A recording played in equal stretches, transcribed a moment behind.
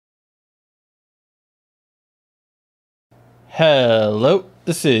Hello,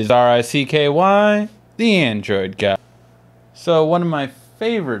 this is RICKY, the Android guy. So one of my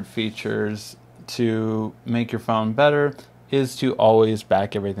favorite features to make your phone better is to always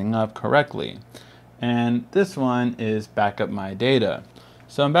back everything up correctly. And this one is backup my data.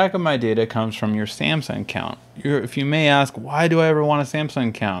 So backup my data comes from your Samsung account. If you may ask, why do I ever want a Samsung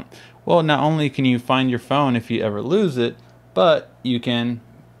account? Well, not only can you find your phone if you ever lose it, but you can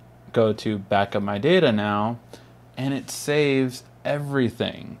go to backup my data now, and it saves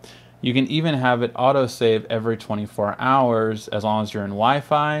everything. You can even have it auto-save every 24 hours as long as you're in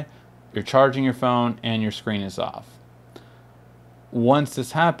Wi-Fi, you're charging your phone, and your screen is off. Once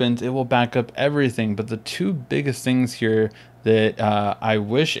this happens, it will back up everything, but the two biggest things here that I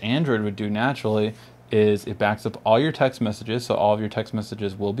wish Android would do naturally is it backs up all your text messages, so all of your text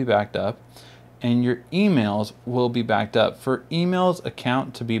messages will be backed up, and your emails will be backed up. For emails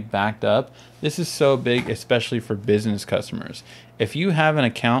account to be backed up, this is so big, especially for business customers. If you have an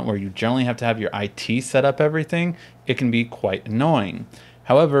account where you generally have to have your IT set up everything, it can be quite annoying.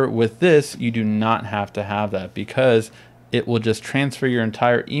 However, with this, you do not have to have that because it will just transfer your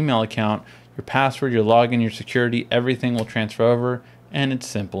entire email account, your password, your login, your security, everything will transfer over, and it's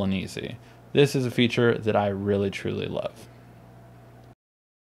simple and easy. This is a feature that I really truly love.